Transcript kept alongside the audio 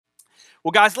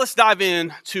Well, guys, let's dive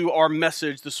in to our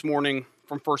message this morning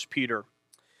from First Peter.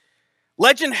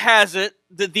 Legend has it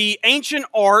that the ancient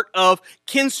art of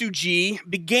kintsugi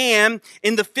began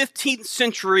in the 15th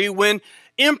century when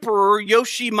Emperor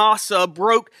Yoshimasa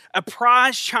broke a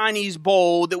prized Chinese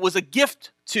bowl that was a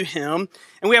gift to him.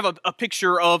 And we have a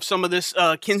picture of some of this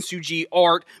kintsugi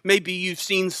art. Maybe you've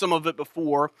seen some of it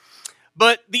before.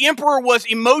 But the emperor was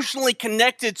emotionally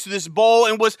connected to this bowl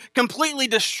and was completely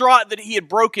distraught that he had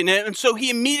broken it. And so he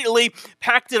immediately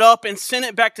packed it up and sent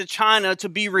it back to China to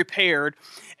be repaired.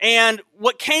 And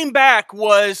what came back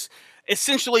was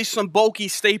essentially some bulky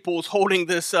staples holding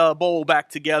this bowl back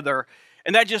together.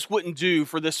 And that just wouldn't do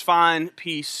for this fine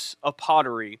piece of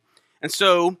pottery. And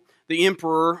so the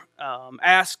emperor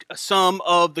asked some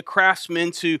of the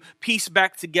craftsmen to piece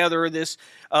back together this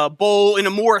bowl in a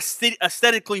more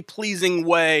aesthetically pleasing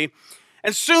way.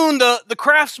 And soon the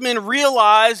craftsmen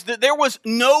realized that there was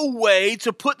no way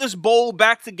to put this bowl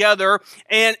back together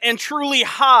and truly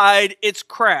hide its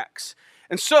cracks.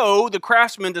 And so the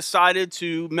craftsmen decided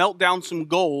to melt down some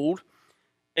gold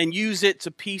and use it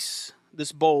to piece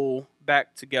this bowl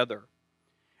back together.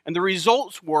 And the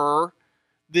results were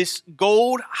this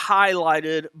gold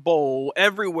highlighted bowl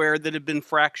everywhere that had been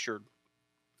fractured.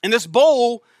 And this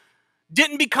bowl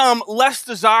didn't become less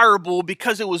desirable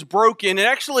because it was broken. It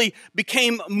actually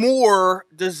became more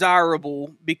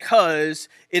desirable because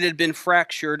it had been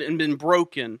fractured and been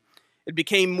broken. It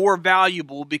became more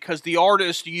valuable because the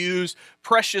artist used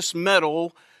precious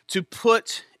metal to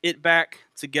put it back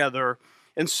together.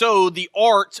 And so the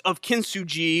art of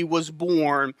kintsugi was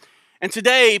born. And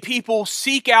today, people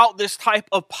seek out this type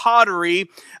of pottery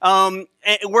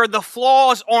where the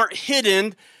flaws aren't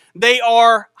hidden, they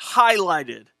are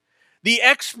highlighted. The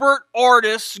expert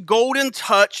artist's golden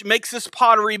touch makes this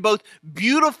pottery both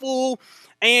beautiful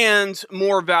and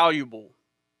more valuable.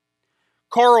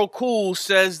 Carl Kuhl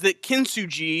says that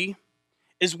kintsugi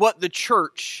is what the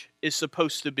church is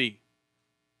supposed to be.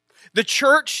 The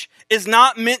church is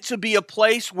not meant to be a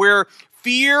place where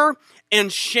fear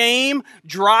and shame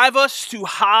drive us to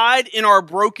hide in our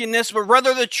brokenness, but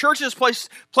rather the church is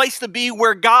place to be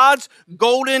where God's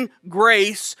golden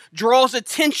grace draws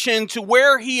attention to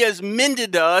where He has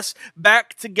mended us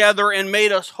back together and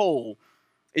made us whole.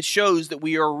 It shows that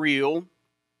we are real,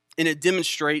 and it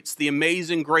demonstrates the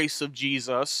amazing grace of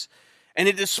Jesus, and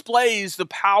it displays the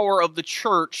power of the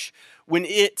church when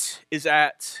it is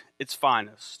at its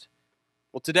finest.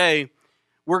 Well, today,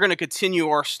 we're going to continue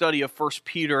our study of 1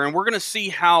 Peter, and we're going to see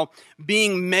how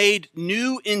being made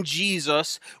new in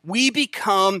Jesus, we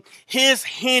become His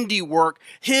handiwork,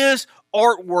 His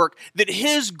artwork, that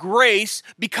His grace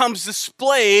becomes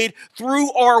displayed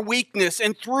through our weakness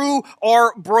and through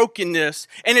our brokenness.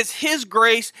 And it's His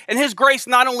grace, and His grace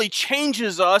not only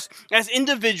changes us as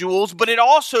individuals, but it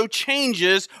also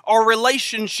changes our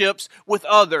relationships with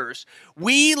others.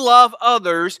 We love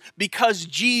others because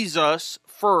Jesus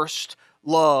first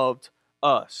loved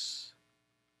us.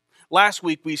 Last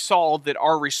week we saw that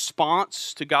our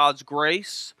response to God's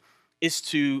grace is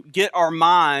to get our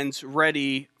minds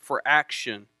ready for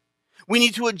action. We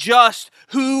need to adjust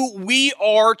who we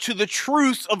are to the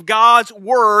truth of God's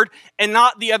word and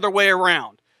not the other way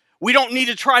around. We don't need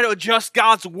to try to adjust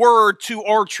God's word to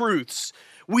our truths.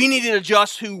 We need to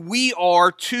adjust who we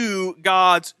are to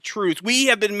God's truth. We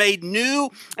have been made new,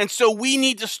 and so we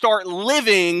need to start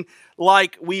living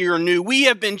like we are new. We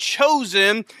have been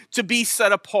chosen to be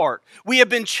set apart. We have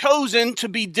been chosen to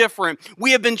be different.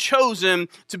 We have been chosen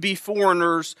to be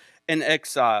foreigners and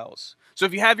exiles. So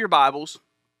if you have your Bibles,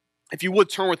 if you would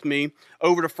turn with me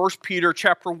over to 1 Peter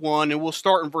chapter 1, and we'll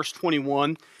start in verse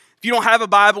 21. If you don't have a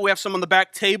Bible, we have some on the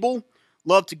back table.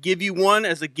 Love to give you one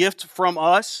as a gift from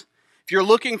us. If you're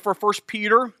looking for 1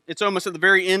 Peter, it's almost at the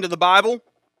very end of the Bible.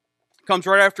 Comes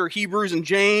right after Hebrews and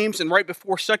James and right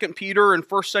before 2 Peter and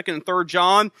 1st, 2nd, and 3rd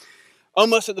John.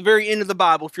 Almost at the very end of the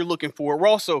Bible if you're looking for it. We'll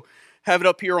also have it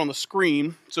up here on the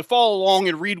screen. So follow along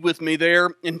and read with me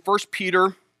there in 1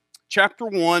 Peter chapter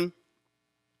 1.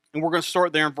 And we're going to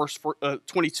start there in verse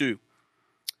 22.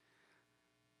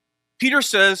 Peter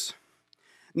says,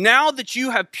 "Now that you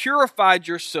have purified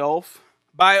yourself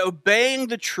by obeying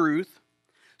the truth,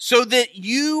 so that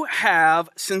you have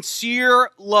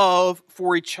sincere love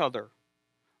for each other."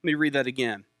 Let me read that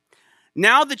again.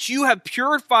 "Now that you have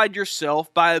purified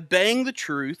yourself by obeying the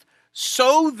truth,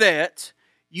 so that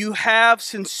you have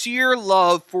sincere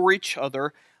love for each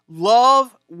other,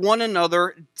 love one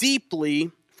another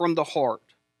deeply from the heart.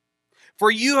 For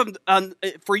you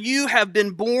have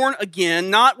been born again,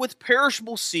 not with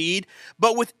perishable seed,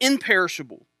 but with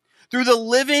imperishable, through the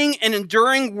living and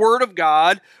enduring word of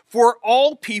God. For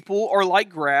all people are like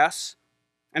grass,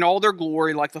 and all their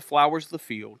glory like the flowers of the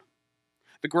field.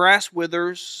 The grass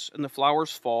withers and the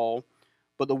flowers fall,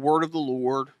 but the word of the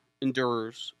Lord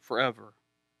endures forever.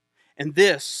 And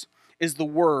this is the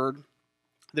word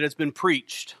that has been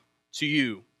preached to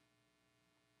you.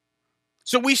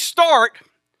 So we start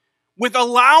with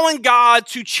allowing God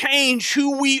to change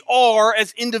who we are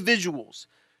as individuals.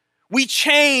 We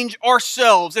change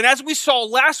ourselves. And as we saw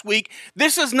last week,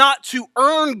 this is not to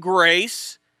earn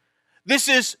grace. This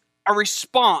is a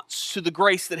response to the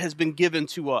grace that has been given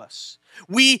to us.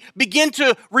 We begin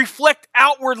to reflect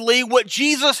outwardly what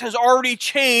Jesus has already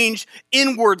changed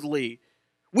inwardly.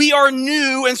 We are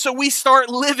new, and so we start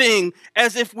living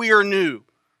as if we are new.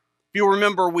 If you'll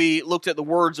remember, we looked at the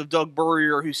words of Doug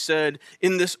Burrier, who said,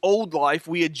 in this old life,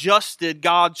 we adjusted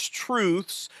God's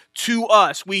truths to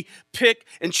us. We pick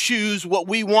and choose what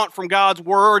we want from God's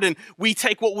word, and we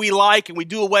take what we like and we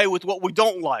do away with what we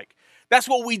don't like. That's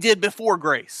what we did before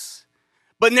grace.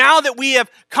 But now that we have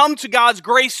come to God's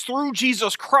grace through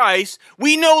Jesus Christ,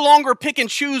 we no longer pick and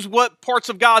choose what parts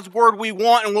of God's word we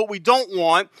want and what we don't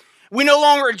want. We no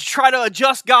longer try to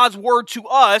adjust God's word to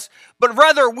us, but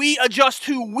rather we adjust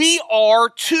who we are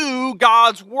to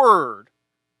God's word.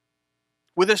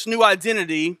 With this new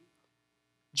identity,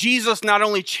 Jesus not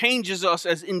only changes us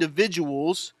as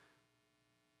individuals,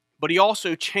 but he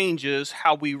also changes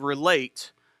how we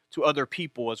relate to other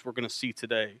people, as we're going to see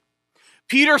today.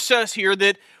 Peter says here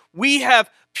that we have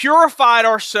purified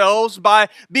ourselves by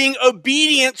being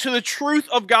obedient to the truth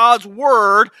of God's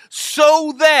word,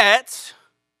 so that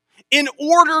in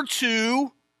order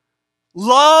to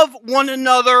love one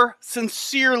another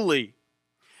sincerely.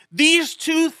 These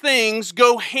two things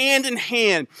go hand in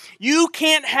hand. You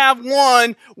can't have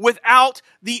one without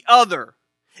the other.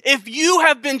 If you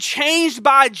have been changed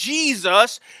by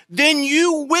Jesus, then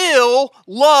you will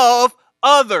love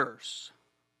others.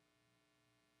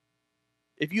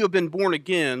 If you have been born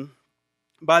again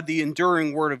by the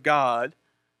enduring word of God,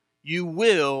 you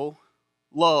will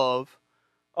love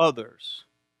others.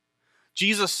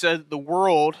 Jesus said the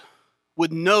world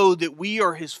would know that we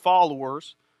are his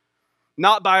followers,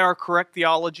 not by our correct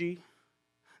theology,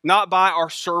 not by our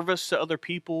service to other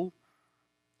people,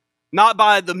 not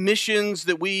by the missions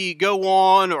that we go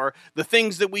on or the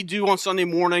things that we do on Sunday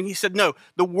morning. He said, no,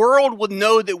 the world would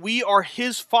know that we are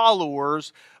his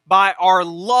followers by our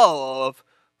love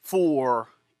for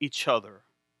each other.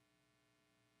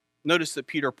 Notice that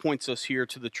Peter points us here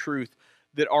to the truth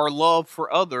that our love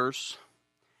for others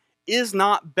is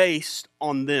not based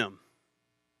on them.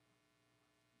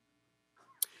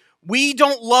 We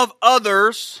don't love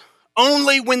others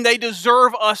only when they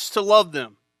deserve us to love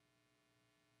them.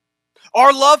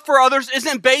 Our love for others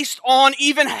isn't based on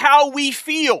even how we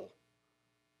feel.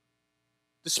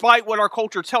 Despite what our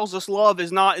culture tells us, love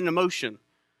is not an emotion.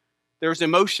 There's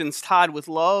emotions tied with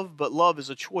love, but love is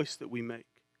a choice that we make.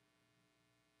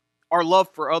 Our love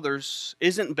for others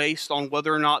isn't based on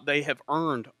whether or not they have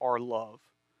earned our love.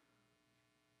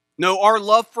 No, our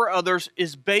love for others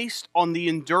is based on the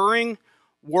enduring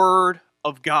word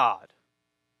of God.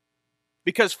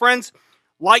 Because, friends,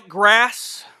 like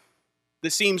grass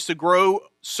that seems to grow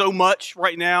so much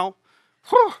right now,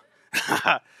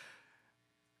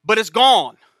 but it's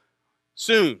gone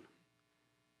soon,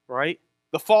 right?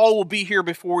 The fall will be here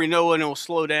before we know it, and it will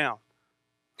slow down.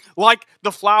 Like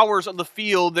the flowers of the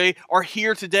field, they are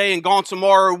here today and gone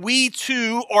tomorrow. We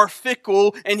too are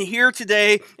fickle and here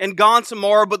today and gone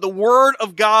tomorrow, but the word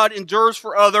of God endures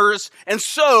for others. And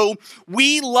so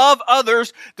we love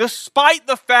others despite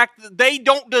the fact that they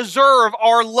don't deserve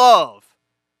our love.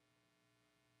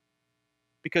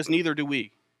 Because neither do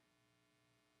we.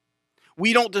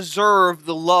 We don't deserve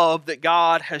the love that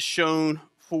God has shown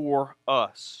for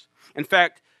us. In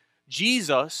fact,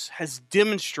 Jesus has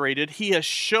demonstrated, he has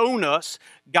shown us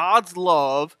God's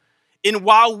love, and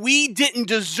while we didn't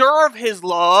deserve his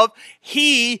love,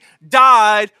 he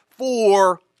died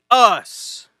for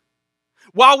us.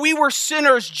 While we were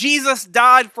sinners, Jesus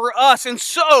died for us, and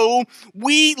so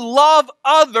we love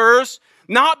others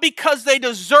not because they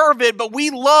deserve it, but we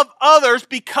love others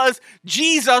because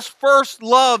Jesus first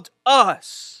loved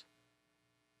us.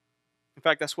 In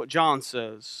fact, that's what John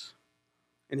says.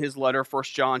 In his letter, 1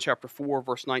 John chapter 4,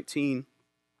 verse 19,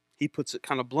 he puts it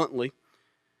kind of bluntly.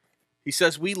 He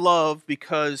says, we love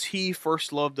because he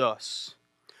first loved us.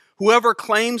 Whoever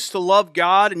claims to love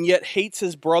God and yet hates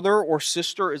his brother or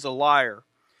sister is a liar.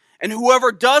 And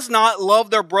whoever does not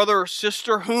love their brother or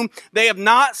sister whom they have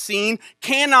not seen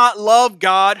cannot love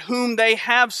God whom they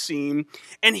have seen.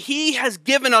 And he has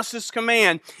given us this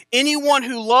command. Anyone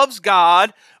who loves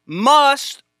God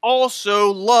must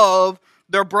also love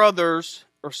their brothers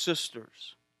or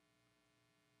sisters.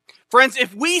 Friends,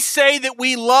 if we say that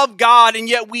we love God and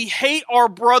yet we hate our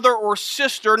brother or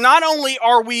sister, not only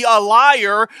are we a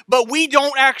liar, but we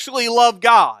don't actually love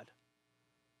God.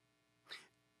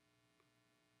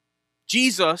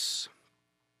 Jesus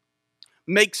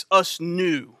makes us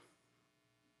new.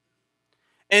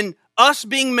 And us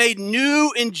being made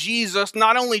new in Jesus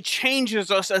not only changes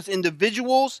us as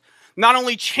individuals, not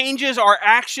only changes our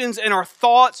actions and our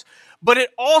thoughts, but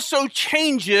it also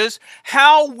changes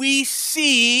how we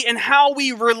see and how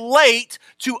we relate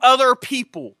to other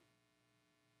people.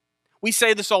 We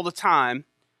say this all the time,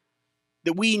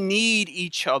 that we need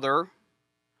each other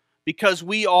because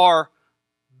we are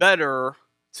better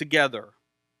together.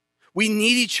 We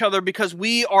need each other because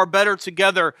we are better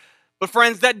together. But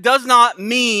friends, that does not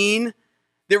mean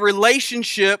that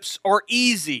relationships are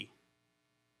easy.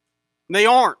 They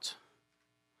aren't.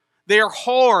 They are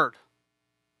hard.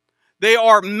 They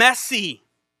are messy.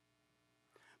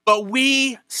 But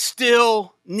we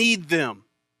still need them.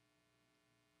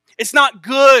 It's not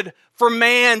good for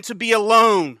man to be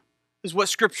alone, is what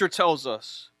Scripture tells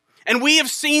us. And we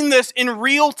have seen this in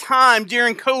real time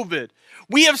during COVID.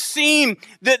 We have seen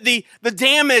that the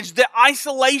damage that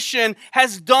isolation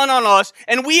has done on us,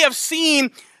 and we have seen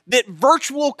that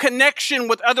virtual connection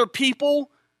with other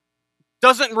people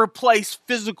doesn't replace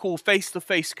physical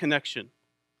face-to-face connection.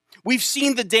 We've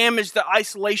seen the damage that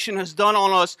isolation has done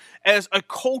on us as a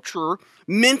culture,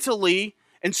 mentally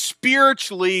and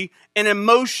spiritually and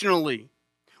emotionally.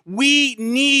 We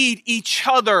need each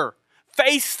other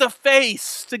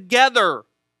face-to-face together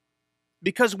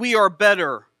because we are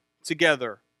better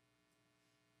together.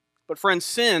 But friends,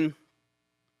 sin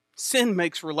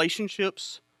makes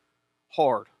relationships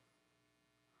hard.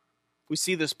 We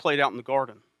see this played out in the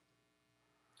garden.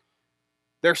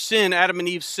 Their sin, Adam and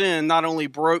Eve's sin, not only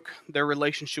broke their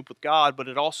relationship with God, but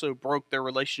it also broke their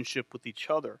relationship with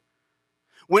each other.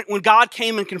 When God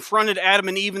came and confronted Adam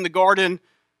and Eve in the garden,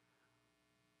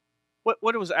 what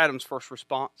was Adam's first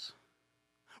response?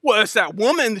 Well, it's that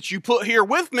woman that you put here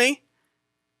with me.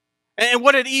 And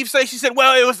what did Eve say? She said,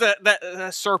 well, it was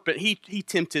that serpent. He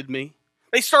tempted me.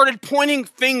 They started pointing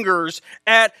fingers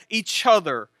at each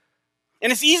other.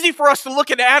 And it's easy for us to look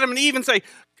at Adam and Eve and say,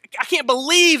 I can't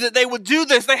believe that they would do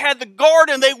this. They had the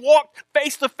garden. They walked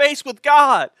face to face with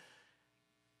God.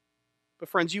 But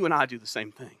friends, you and I do the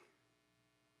same thing.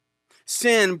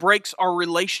 Sin breaks our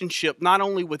relationship not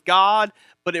only with God,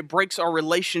 but it breaks our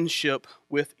relationship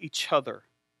with each other.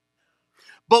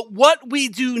 But what we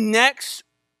do next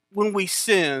when we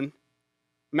sin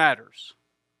matters.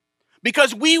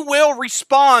 Because we will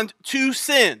respond to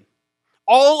sin.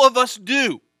 All of us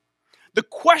do. The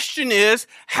question is,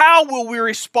 how will we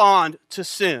respond to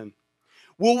sin?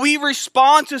 Will we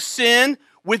respond to sin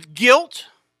with guilt,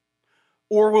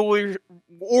 or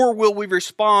will we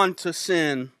respond to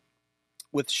sin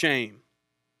with shame?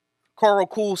 Carl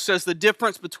Kuhl says the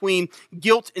difference between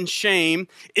guilt and shame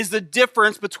is the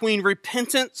difference between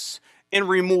repentance and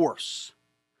remorse.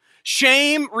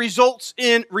 Shame results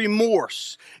in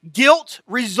remorse. Guilt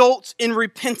results in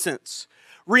repentance.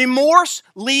 Remorse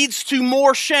leads to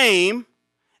more shame,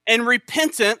 and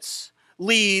repentance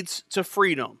leads to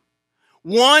freedom.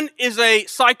 One is a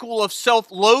cycle of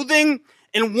self-loathing,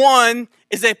 and one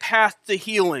is a path to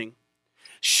healing.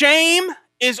 Shame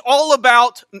is all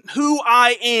about who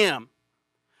I am.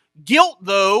 Guilt,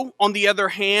 though, on the other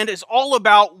hand, is all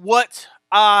about what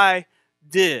I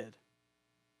did.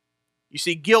 You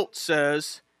see, guilt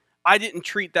says, I didn't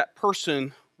treat that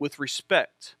person with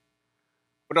respect.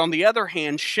 But on the other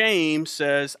hand, shame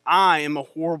says, I am a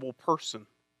horrible person.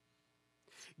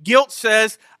 Guilt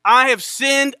says, I have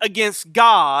sinned against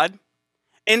God.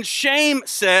 And shame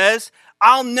says,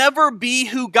 I'll never be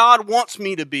who God wants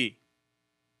me to be.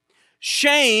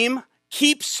 Shame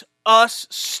keeps us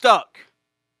stuck.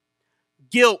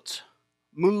 Guilt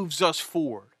moves us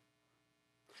forward.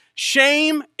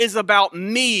 Shame is about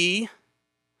me.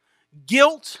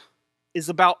 Guilt is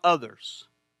about others.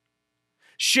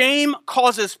 Shame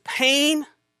causes pain,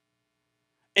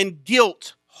 and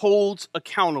guilt holds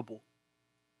accountable.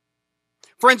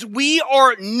 Friends, we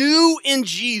are new in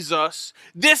Jesus.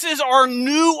 This is our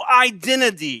new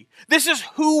identity. This is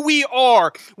who we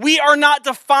are. We are not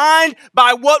defined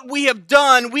by what we have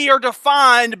done. We are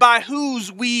defined by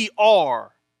whose we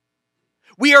are.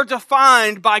 We are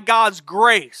defined by God's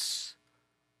grace,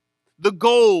 the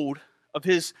gold of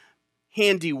His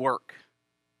handiwork,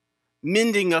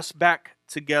 mending us back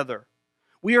together.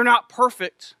 We are not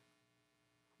perfect.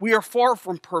 We are far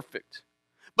from perfect.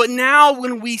 But now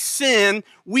when we sin,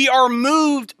 we are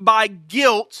moved by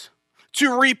guilt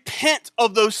to repent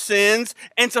of those sins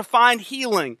and to find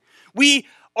healing. We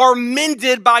are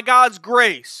mended by God's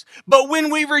grace. But when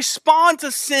we respond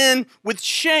to sin with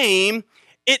shame,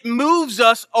 it moves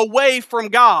us away from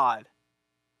God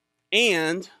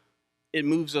and it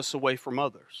moves us away from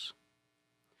others.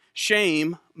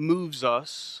 Shame moves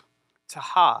us to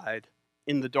hide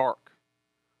in the dark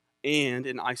and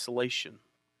in isolation.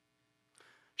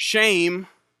 Shame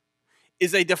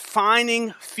is a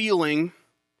defining feeling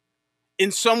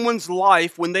in someone's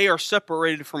life when they are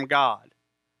separated from God.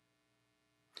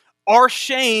 Our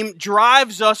shame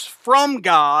drives us from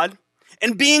God,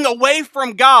 and being away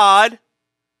from God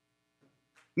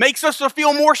makes us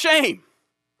feel more shame.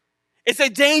 It's a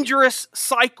dangerous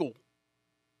cycle.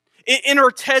 In her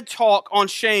TED Talk on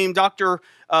shame, Dr.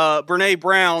 Brene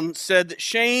Brown said that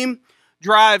shame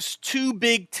drives two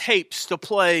big tapes to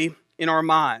play in our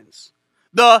minds.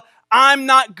 The "I'm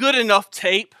not good enough"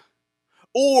 tape,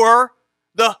 or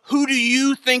the "Who do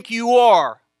you think you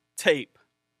are" tape.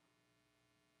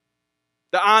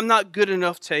 The "I'm not good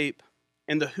enough" tape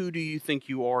and the "Who do you think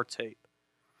you are" tape.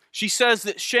 She says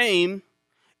that shame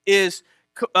is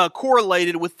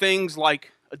correlated with things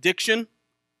like addiction,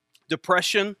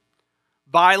 depression,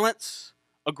 violence,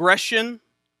 aggression,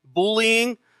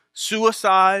 bullying,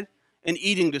 suicide, and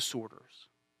eating disorders.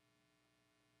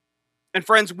 And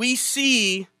friends, we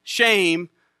see shame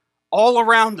all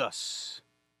around us.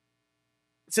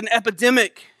 It's an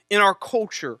epidemic in our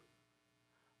culture.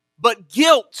 But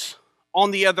guilt,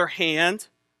 on the other hand,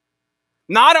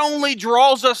 not only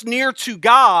draws us near to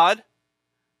God,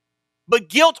 but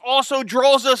guilt also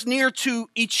draws us near to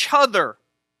each other.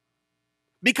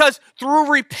 Because through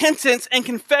repentance and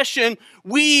confession,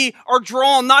 we are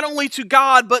drawn not only to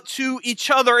God, but to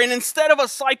each other. And instead of a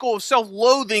cycle of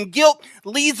self-loathing, guilt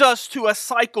leads us to a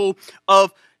cycle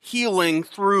of healing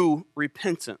through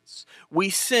repentance.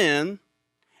 We sin,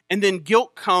 and then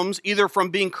guilt comes either from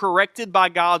being corrected by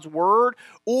God's word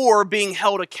or being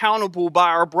held accountable by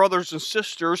our brothers and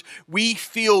sisters. We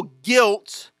feel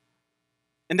guilt,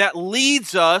 and that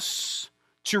leads us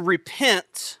to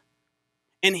repent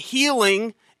and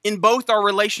healing in both our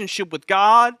relationship with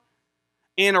God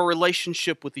and our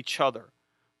relationship with each other.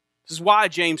 This is why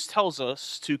James tells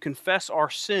us to confess our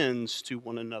sins to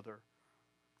one another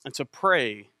and to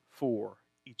pray for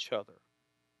each other.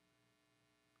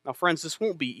 Now, friends, this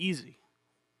won't be easy,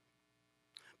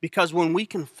 because when we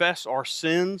confess our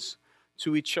sins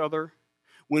to each other,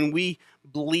 when we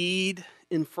bleed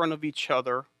in front of each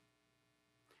other,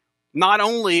 not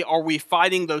only are we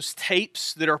fighting those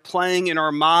tapes that are playing in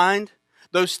our mind,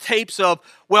 those tapes of,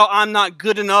 well, I'm not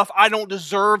good enough, I don't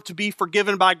deserve to be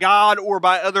forgiven by God or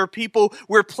by other people.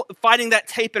 We're fighting that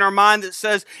tape in our mind that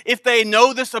says, if they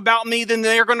know this about me, then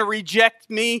they're going to reject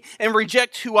me and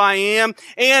reject who I am.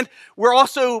 And we're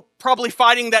also probably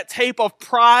fighting that tape of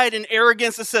pride and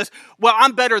arrogance that says, well,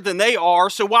 I'm better than they are,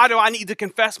 so why do I need to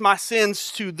confess my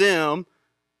sins to them?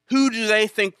 Who do they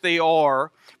think they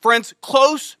are? Friends,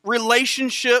 close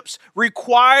relationships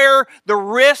require the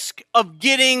risk of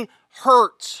getting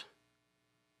hurt.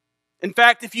 In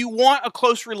fact, if you want a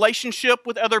close relationship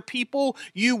with other people,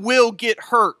 you will get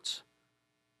hurt.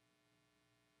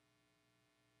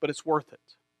 But it's worth it.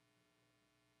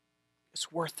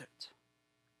 It's worth it.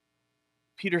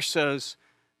 Peter says,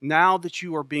 now that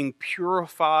you are being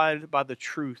purified by the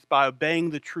truth, by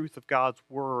obeying the truth of God's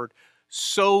word,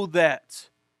 so that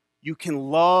you can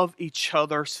love each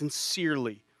other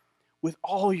sincerely with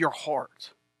all your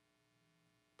heart.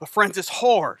 But friends, it's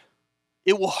hard.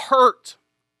 It will hurt.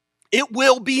 It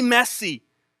will be messy.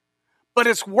 But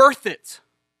it's worth it.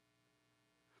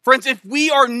 Friends, if we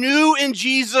are new in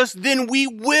Jesus, then we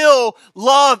will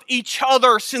love each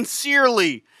other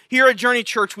sincerely. Here at Journey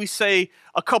Church, we say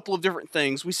a couple of different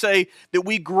things. We say that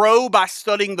we grow by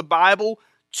studying the Bible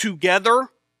together.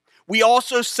 We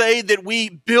also say that we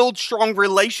build strong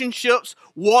relationships,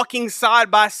 walking side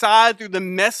by side through the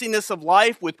messiness of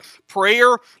life with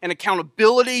prayer and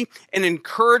accountability and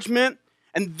encouragement.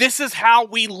 And this is how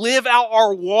we live out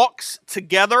our walks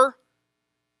together.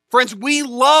 Friends, we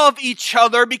love each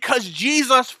other because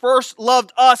Jesus first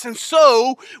loved us, and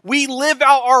so we live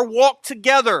out our walk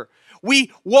together.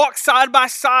 We walk side by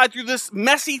side through this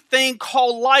messy thing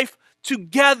called life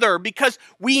together because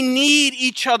we need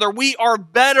each other. We are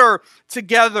better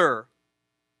together.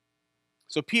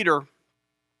 So Peter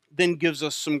then gives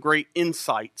us some great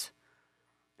insight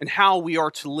in how we are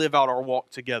to live out our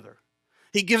walk together.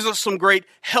 He gives us some great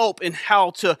help in how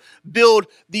to build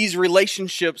these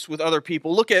relationships with other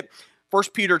people. Look at 1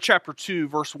 Peter chapter 2,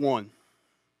 verse 1.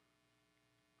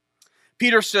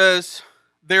 Peter says,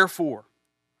 therefore.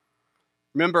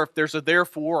 Remember, if there's a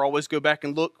therefore, always go back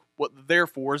and look what the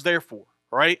therefore is there for,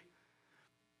 right?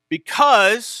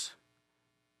 Because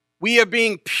We are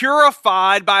being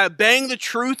purified by obeying the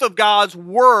truth of God's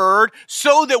word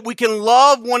so that we can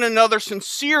love one another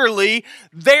sincerely.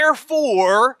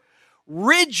 Therefore,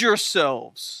 rid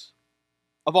yourselves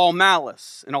of all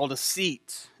malice and all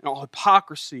deceit and all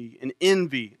hypocrisy and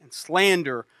envy and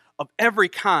slander of every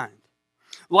kind.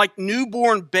 Like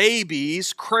newborn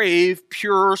babies, crave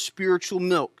pure spiritual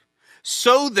milk,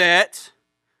 so that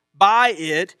by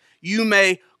it you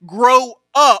may grow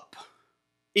up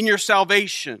in your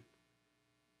salvation,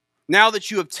 now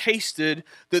that you have tasted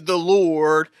that the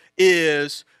Lord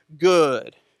is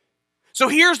good. So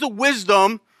here's the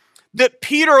wisdom that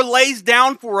Peter lays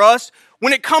down for us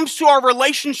when it comes to our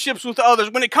relationships with others,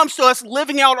 when it comes to us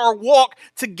living out our walk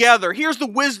together. Here's the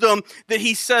wisdom that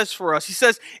he says for us. He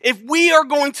says, if we are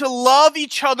going to love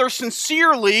each other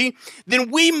sincerely,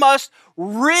 then we must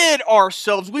rid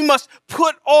ourselves. We must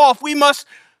put off. We must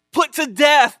put to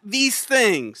death these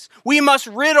things. We must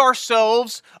rid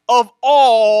ourselves of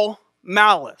all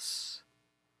malice.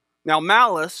 Now,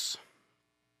 malice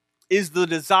is the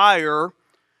desire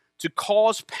to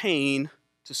cause pain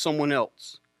to someone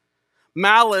else.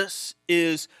 Malice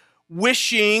is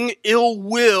wishing ill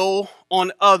will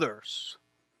on others.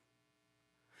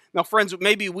 Now, friends,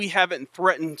 maybe we haven't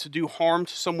threatened to do harm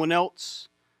to someone else,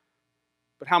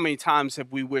 but how many times have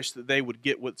we wished that they would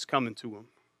get what's coming to them?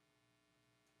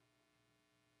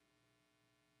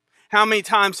 How many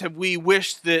times have we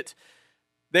wished that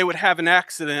they would have an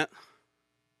accident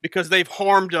because they've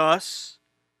harmed us?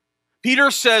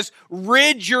 Peter says,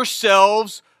 rid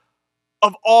yourselves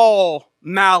of all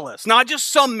malice. Not just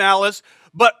some malice,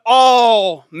 but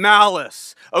all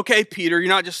malice. Okay, Peter, you're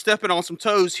not just stepping on some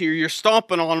toes here. You're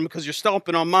stomping on them because you're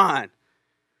stomping on mine.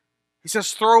 He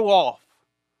says, throw off.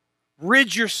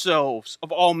 Rid yourselves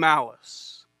of all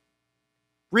malice.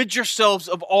 Rid yourselves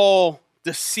of all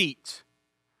deceit.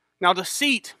 Now,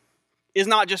 deceit is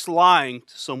not just lying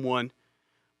to someone,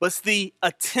 but it's the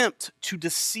attempt to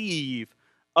deceive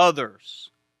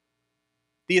others.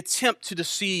 The attempt to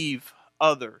deceive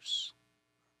others.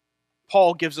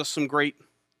 Paul gives us some great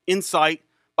insight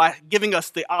by giving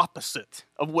us the opposite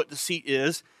of what deceit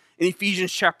is in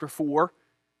Ephesians chapter 4,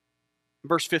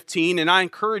 verse 15. And I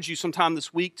encourage you sometime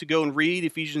this week to go and read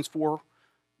Ephesians 4.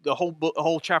 The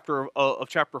whole chapter of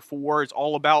chapter 4 is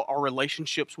all about our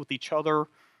relationships with each other.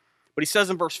 But he says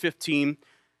in verse 15,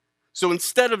 so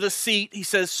instead of deceit, he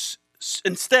says,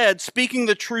 instead, speaking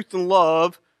the truth in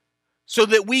love, so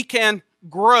that we can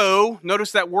grow,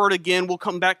 notice that word again, we'll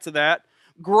come back to that,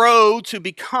 grow to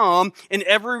become, in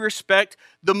every respect,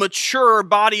 the mature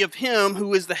body of him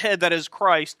who is the head, that is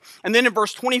Christ. And then in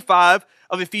verse 25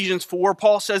 of Ephesians 4,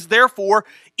 Paul says, therefore,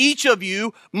 each of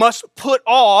you must put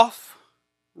off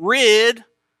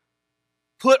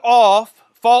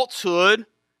falsehood,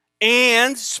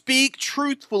 and speak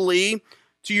truthfully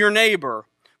to your neighbor,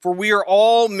 for we are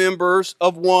all members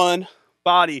of one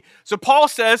body. So Paul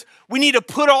says we need to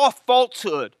put off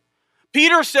falsehood.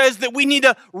 Peter says that we need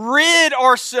to rid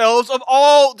ourselves of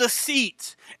all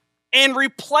deceit and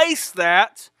replace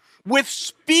that with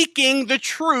speaking the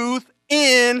truth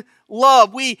in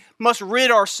love. We must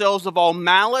rid ourselves of all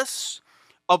malice,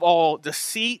 of all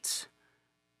deceit.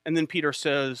 And then Peter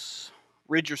says,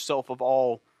 rid yourself of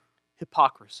all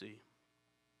hypocrisy.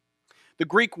 The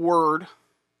Greek word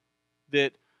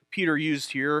that Peter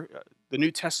used here, the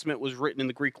New Testament was written in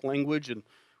the Greek language, and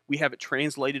we have it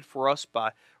translated for us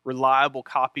by reliable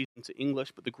copies into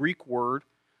English. But the Greek word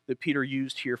that Peter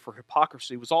used here for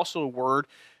hypocrisy was also a word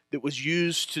that was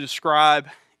used to describe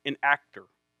an actor,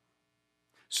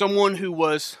 someone who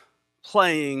was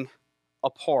playing a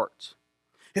part.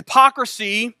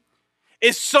 Hypocrisy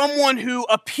is someone who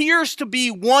appears to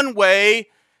be one way,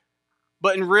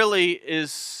 but really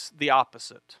is the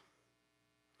opposite.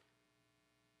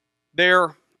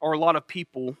 There are a lot of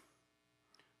people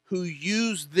who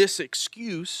use this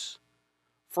excuse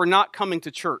for not coming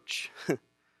to church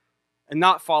and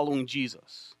not following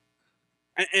Jesus.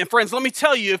 And friends, let me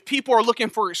tell you, if people are looking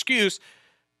for an excuse,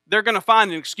 they're going to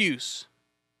find an excuse.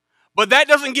 But that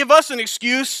doesn't give us an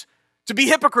excuse to be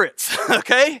hypocrites,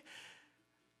 okay?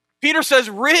 Peter says,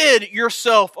 rid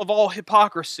yourself of all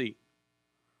hypocrisy.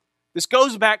 This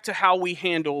goes back to how we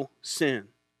handle sin.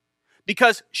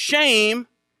 Because shame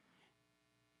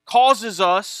causes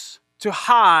us to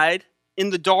hide in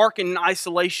the dark and in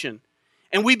isolation.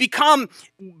 And we become,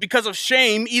 because of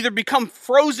shame, either become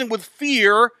frozen with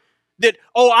fear that,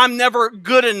 oh, I'm never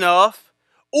good enough,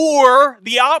 or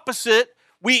the opposite,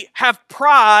 we have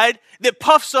pride that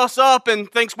puffs us up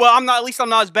and thinks, well, at least I'm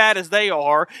not as bad as they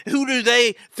are. Who do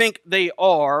they think they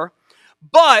are?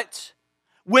 But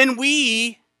when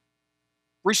we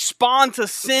respond to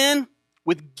sin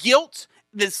with guilt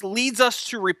this leads us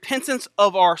to repentance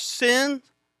of our sin,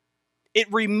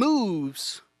 it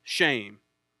removes shame.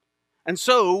 And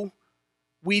so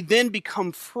we then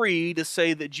become free to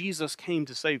say that Jesus came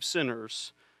to save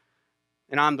sinners,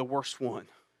 and I'm the worst one.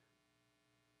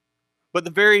 But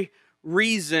the very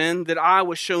reason that I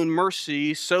was shown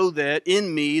mercy, so that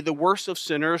in me, the worst of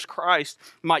sinners, Christ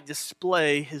might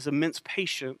display his immense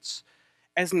patience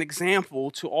as an example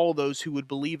to all those who would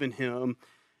believe in him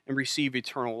and receive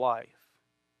eternal life.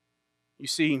 You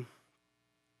see,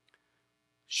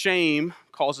 shame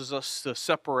causes us to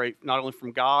separate not only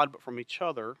from God, but from each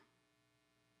other,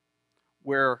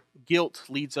 where guilt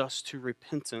leads us to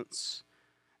repentance.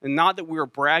 And not that we are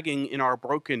bragging in our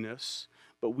brokenness,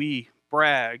 but we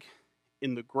brag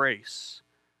in the grace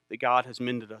that God has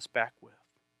mended us back with.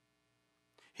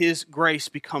 His grace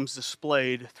becomes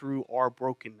displayed through our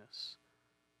brokenness.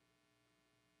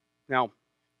 Now,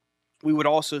 we would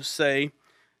also say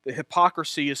that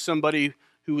hypocrisy is somebody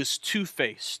who is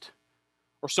two-faced,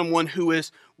 or someone who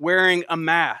is wearing a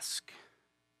mask.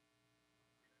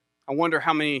 I wonder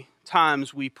how many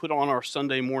times we put on our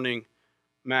Sunday morning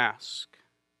mask.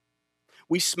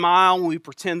 We smile and we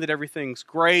pretend that everything's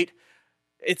great.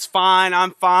 It's fine,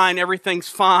 I'm fine, everything's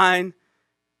fine.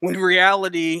 When in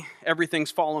reality, everything's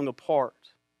falling apart.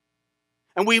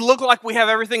 And we look like we have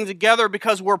everything together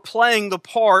because we're playing the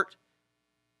part.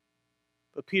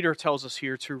 But Peter tells us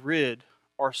here to rid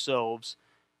ourselves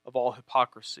of all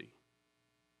hypocrisy.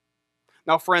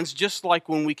 Now, friends, just like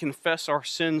when we confess our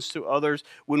sins to others,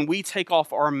 when we take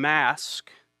off our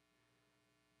mask,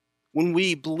 when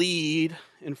we bleed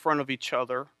in front of each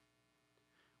other,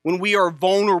 when we are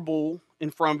vulnerable in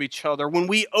front of each other, when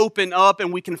we open up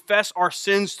and we confess our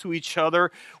sins to each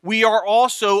other, we are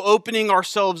also opening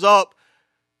ourselves up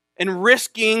and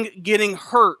risking getting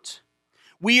hurt.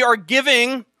 We are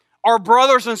giving our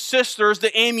brothers and sisters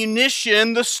the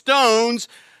ammunition, the stones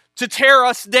to tear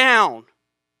us down.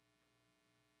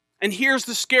 And here's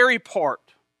the scary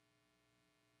part.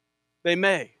 They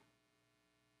may.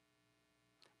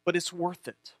 But it's worth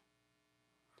it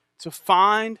to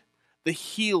find the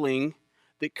healing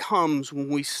that comes when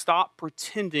we stop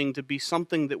pretending to be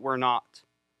something that we're not.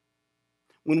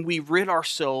 When we rid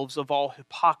ourselves of all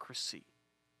hypocrisy.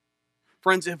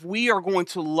 Friends, if we are going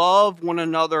to love one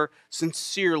another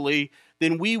sincerely,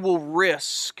 then we will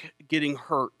risk getting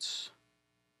hurt.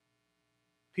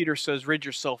 Peter says, rid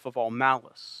yourself of all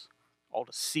malice, all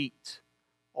deceit,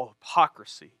 all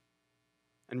hypocrisy,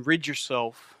 and rid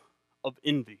yourself of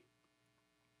envy.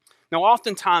 Now,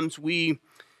 oftentimes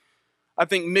I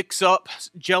think, mix up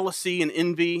jealousy and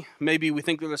envy. Maybe we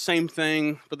think they're the same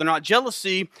thing, but they're not.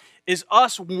 Jealousy is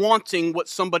us wanting what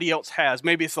somebody else has.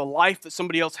 Maybe it's a life that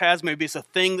somebody else has. Maybe it's a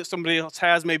thing that somebody else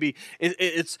has. Maybe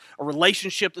it's a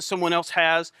relationship that someone else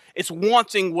has. It's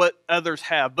wanting what others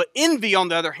have. But envy, on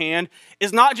the other hand,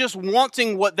 is not just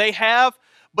wanting what they have,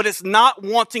 but it's not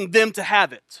wanting them to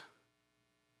have it.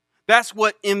 That's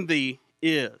what envy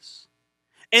is.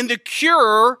 And the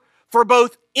cure for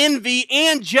both envy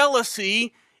and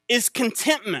jealousy is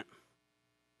contentment.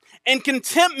 And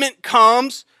contentment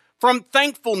comes from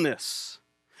thankfulness.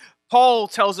 Paul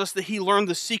tells us that he learned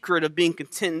the secret of being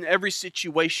content in every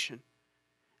situation.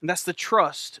 And that's the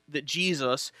trust that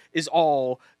Jesus is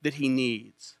all that he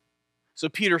needs. So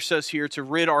Peter says here to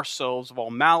rid ourselves of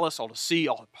all malice, all deceit,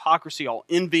 all hypocrisy, all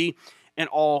envy, and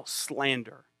all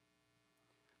slander.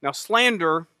 Now,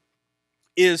 slander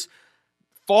is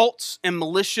false and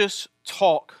malicious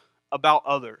talk about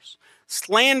others.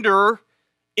 Slander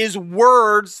is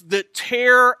words that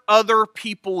tear other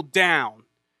people down.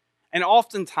 And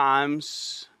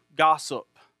oftentimes, gossip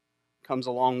comes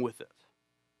along with it.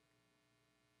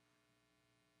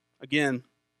 Again,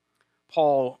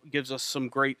 Paul gives us some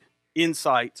great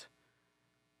insight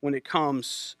when it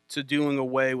comes to doing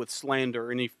away with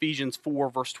slander. In Ephesians 4,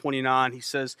 verse 29, he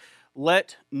says,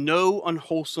 "Let no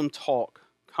unwholesome talk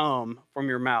come from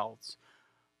your mouths,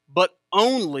 but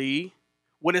only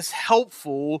what is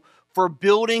helpful for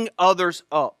building others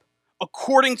up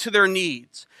according to their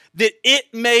needs, that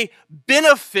it may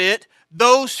benefit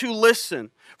those who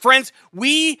listen." Friends,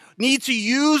 we need to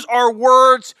use our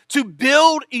words to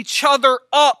build each other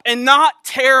up and not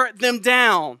tear them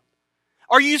down.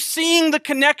 Are you seeing the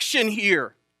connection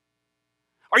here?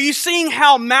 Are you seeing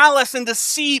how malice and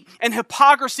deceit and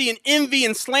hypocrisy and envy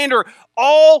and slander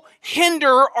all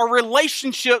hinder our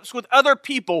relationships with other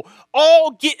people,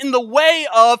 all get in the way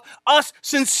of us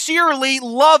sincerely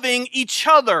loving each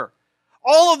other?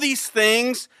 All of these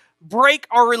things break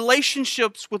our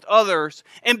relationships with others.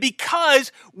 And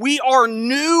because we are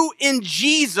new in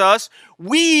Jesus,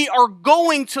 we are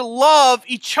going to love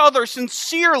each other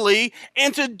sincerely.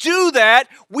 And to do that,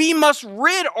 we must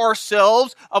rid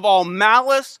ourselves of all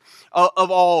malice,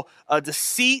 of all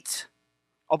deceit,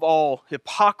 of all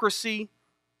hypocrisy,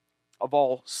 of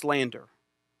all slander.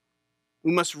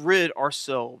 We must rid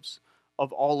ourselves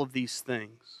of all of these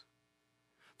things.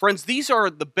 Friends, these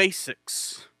are the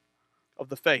basics of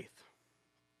the faith.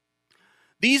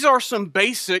 These are some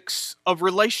basics of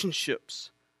relationships.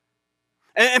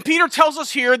 And Peter tells us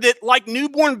here that like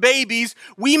newborn babies,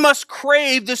 we must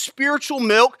crave the spiritual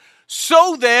milk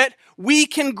so that we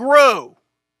can grow.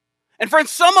 And friends,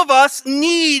 some of us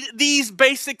need these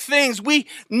basic things. We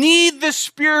need the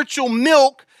spiritual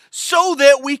milk so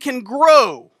that we can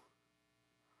grow.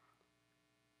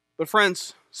 But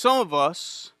friends, some of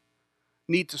us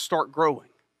need to start growing.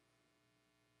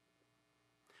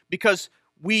 Because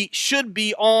we should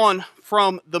be on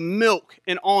from the milk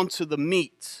and onto the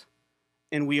meat,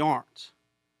 and we aren't.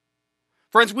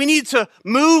 Friends, we need to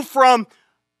move from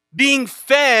being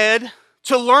fed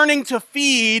to learning to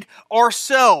feed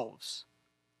ourselves.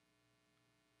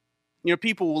 You know,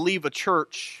 people will leave a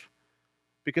church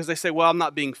because they say, well, I'm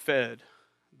not being fed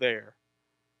there.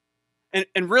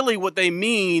 And really what they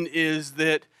mean is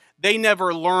that they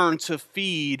never learn to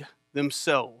feed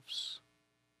themselves.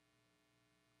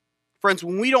 Friends,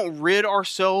 when we don't rid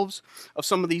ourselves of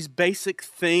some of these basic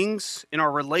things in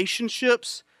our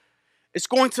relationships, it's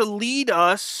going to lead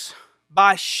us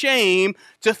by shame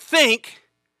to think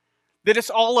that it's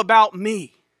all about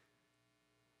me.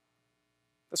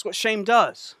 That's what shame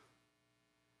does.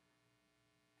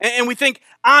 And we think,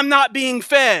 I'm not being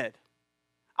fed.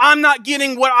 I'm not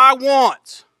getting what I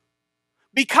want.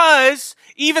 Because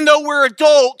even though we're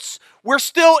adults, we're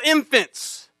still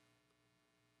infants.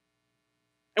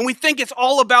 And we think it's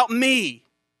all about me.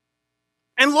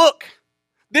 And look,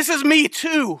 this is me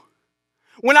too.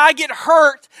 When I get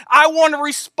hurt, I want to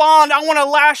respond. I want to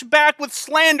lash back with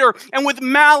slander and with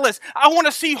malice. I want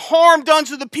to see harm done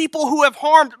to the people who have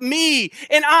harmed me.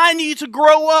 And I need to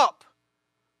grow up.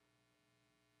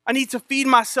 I need to feed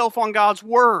myself on God's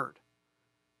word.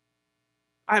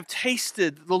 I have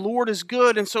tasted the Lord is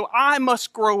good, and so I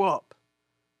must grow up.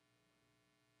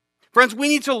 Friends, we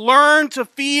need to learn to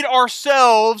feed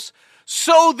ourselves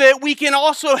so that we can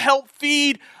also help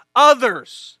feed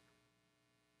others.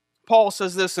 Paul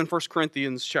says this in 1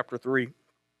 Corinthians chapter 3. He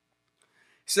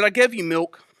said, I gave you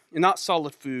milk and not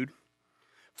solid food,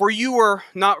 for you are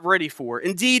not ready for it.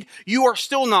 Indeed, you are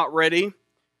still not ready.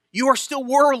 You are still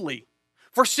worldly.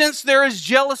 For since there is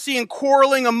jealousy and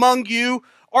quarreling among you,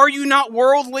 are you not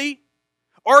worldly?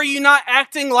 Are you not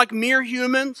acting like mere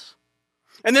humans?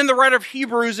 And then the writer of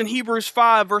Hebrews in Hebrews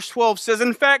 5 verse 12 says,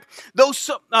 in fact, though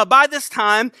by this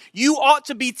time you ought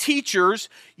to be teachers,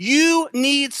 you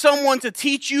need someone to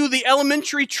teach you the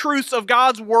elementary truths of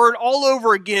God's word all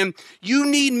over again. You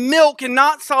need milk and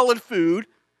not solid food.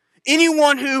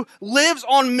 Anyone who lives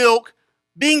on milk,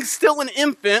 being still an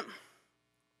infant,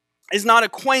 is not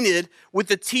acquainted with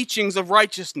the teachings of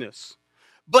righteousness.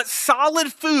 But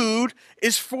solid food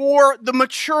is for the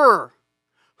mature,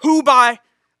 who by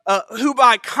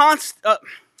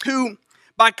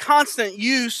constant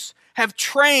use have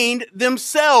trained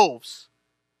themselves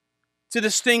to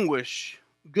distinguish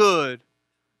good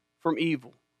from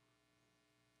evil.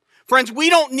 Friends, we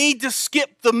don't need to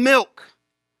skip the milk,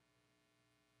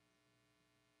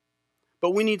 but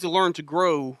we need to learn to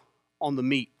grow on the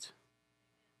meat.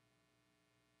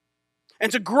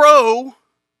 And to grow,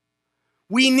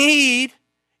 we need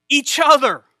each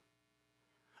other.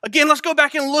 Again, let's go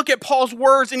back and look at Paul's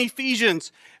words in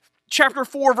Ephesians chapter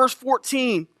 4, verse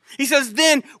 14. He says,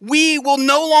 then we will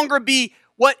no longer be,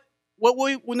 what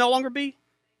we will no longer be?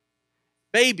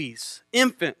 Babies,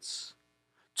 infants,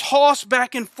 tossed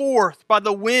back and forth by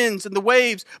the winds and the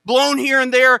waves, blown here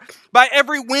and there by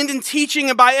every wind and teaching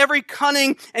and by every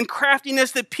cunning and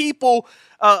craftiness that people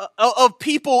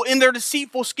in their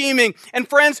deceitful scheming. And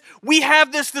friends, we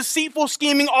have this deceitful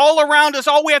scheming all around us.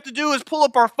 All we have to do is pull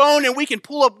up our phone and we can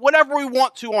pull up whatever we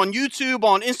want to on YouTube,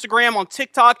 on Instagram, on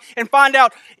TikTok, and find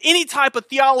out any type of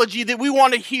theology that we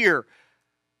want to hear.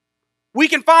 We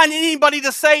can find anybody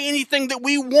to say anything that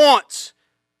we want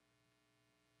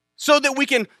so that we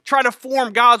can try to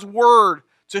form God's word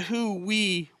to who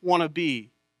we want to be.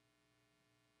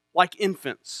 Like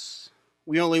infants,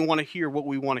 we only want to hear what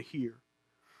we want to hear.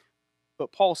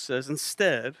 But Paul says,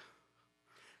 instead,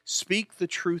 speak the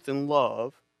truth in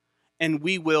love, and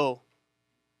we will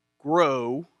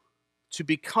grow to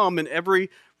become in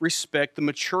every respect the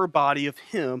mature body of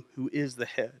Him who is the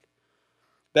head.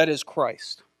 That is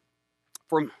Christ.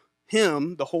 From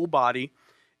him, the whole body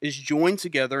is joined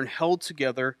together and held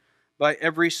together by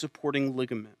every supporting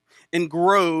ligament, and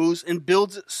grows and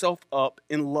builds itself up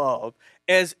in love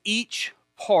as each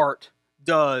part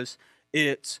does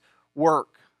its work.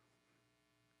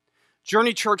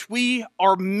 Journey Church, we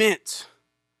are meant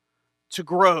to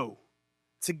grow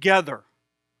together.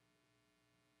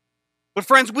 But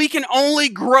friends, we can only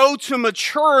grow to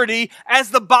maturity as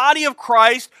the body of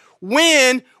Christ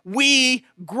when we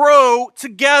grow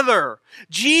together.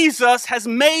 Jesus has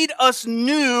made us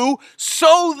new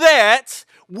so that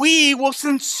we will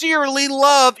sincerely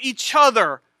love each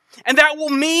other. And that will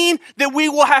mean that we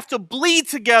will have to bleed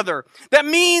together. That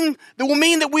will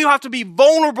mean that we will have to be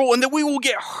vulnerable and that we will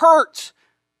get hurt.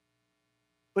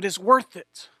 But it's worth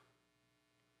it.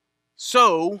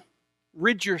 So,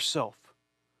 rid yourself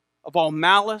of all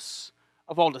malice,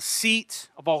 of all deceit,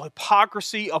 of all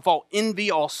hypocrisy, of all envy,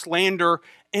 all slander,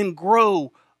 and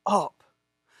grow up.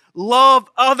 Love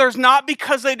others not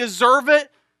because they deserve it,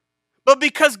 but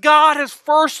because God has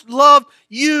first loved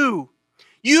you.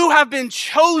 You have been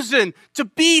chosen to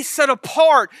be set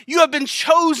apart. You have been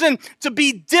chosen to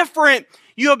be different.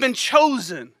 You have been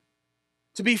chosen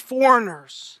to be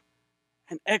foreigners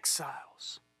and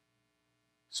exiles.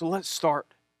 So let's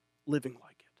start living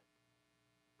like it.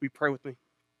 Will you pray with me?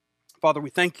 Father, we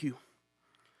thank you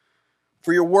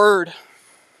for your word.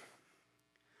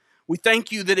 We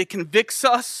thank you that it convicts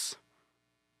us.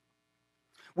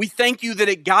 We thank you that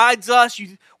it guides us.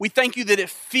 We thank you that it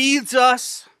feeds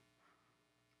us.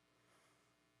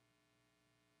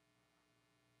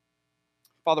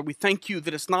 Father, we thank you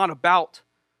that it's not about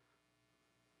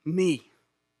me.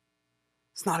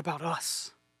 It's not about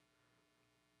us.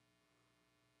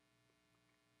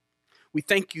 We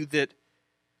thank you that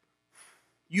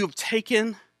you have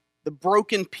taken the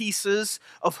broken pieces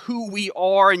of who we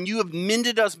are and you have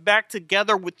mended us back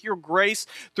together with your grace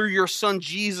through your Son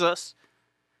Jesus.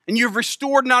 And you've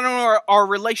restored not only our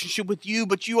relationship with you,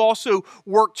 but you also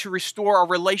work to restore our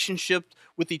relationship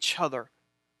with each other.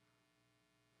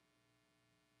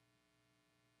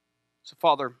 So,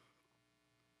 Father,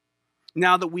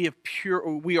 now that we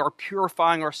are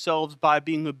purifying ourselves by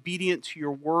being obedient to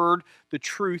your word, the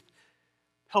truth,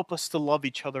 help us to love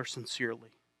each other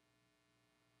sincerely.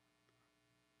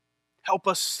 Help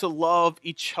us to love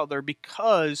each other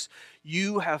because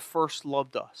you have first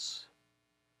loved us.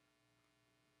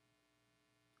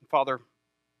 Father,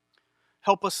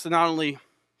 help us to not only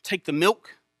take the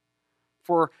milk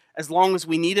for as long as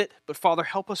we need it, but Father,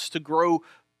 help us to grow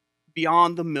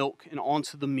beyond the milk and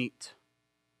onto the meat.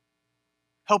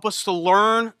 Help us to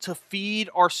learn to feed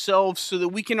ourselves so that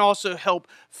we can also help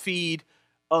feed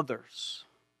others.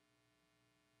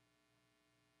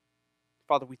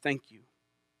 Father, we thank you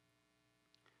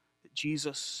that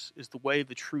Jesus is the way,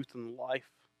 the truth, and the life.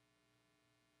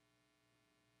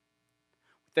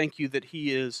 We thank you that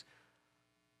he is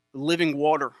the living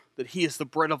water, that he is the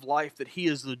bread of life, that he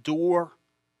is the door,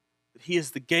 that he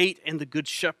is the gate and the good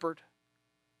shepherd.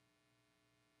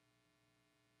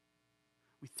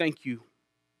 We thank you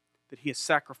that he has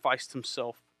sacrificed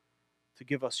himself to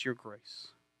give us your grace.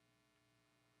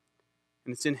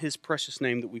 And it's in his precious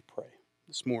name that we pray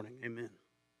this morning. Amen.